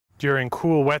during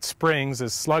cool, wet springs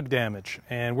is slug damage.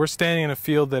 And we're standing in a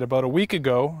field that about a week and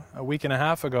a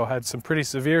half ago, had some pretty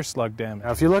severe slug damage.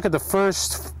 Now, if you look at the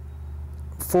first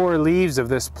 4 leaves of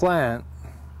this plant,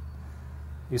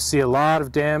 you see a lot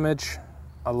of damage,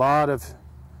 a lot of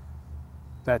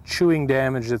that chewing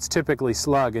damage that's typically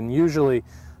slug, and usually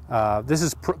this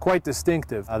is quite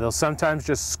distinctive. They'll sometimes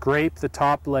just scrape the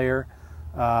top layer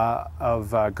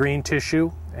of green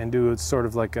tissue and do sort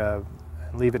of like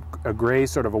leave it a gray,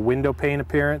 sort of a window pane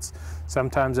appearance.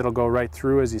 Sometimes it'll go right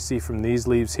through, as you see from these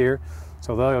leaves here.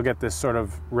 So they'll get this sort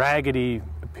of raggedy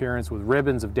appearance with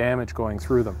ribbons of damage going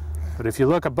through them. But if you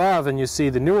look above and you see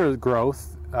the newer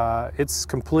growth, it's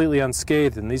completely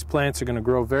unscathed, and these plants are going to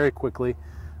grow very quickly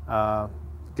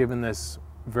given this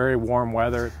very warm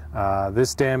weather.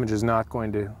 This damage is not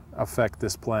going to affect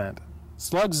this plant.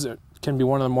 Slugs can be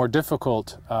one of the more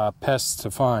difficult pests to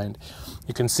find.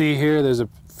 You can see here there's a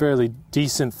fairly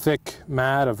decent thick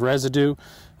mat of residue.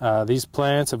 These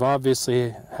plants have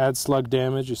obviously had slug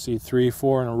damage. You see 3,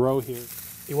 4 in a row here.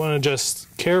 You want to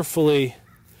just carefully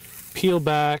peel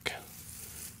back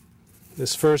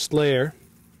this first layer,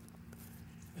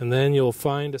 and then you'll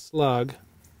find a slug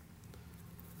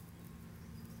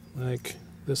like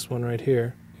this one right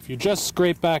here. If you just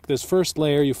scrape back this first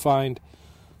layer, you find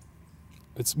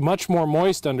it's much more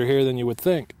moist under here than you would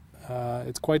think.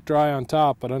 It's quite dry on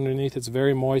top, but underneath it's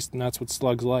very moist, and that's what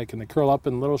slugs like. And they curl up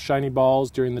in little shiny balls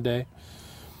during the day,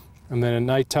 and then at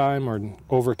nighttime or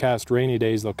overcast rainy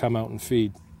days they'll come out and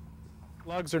feed.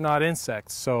 Slugs are not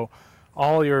insects, so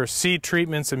all your seed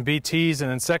treatments and BTs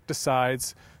and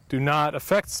insecticides do not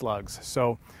affect slugs.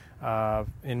 So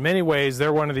in many ways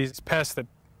they're one of these pests that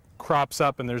crops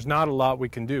up, and there's not a lot we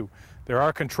can do. There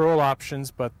are control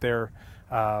options, but they're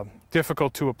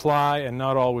difficult to apply and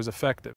not always effective.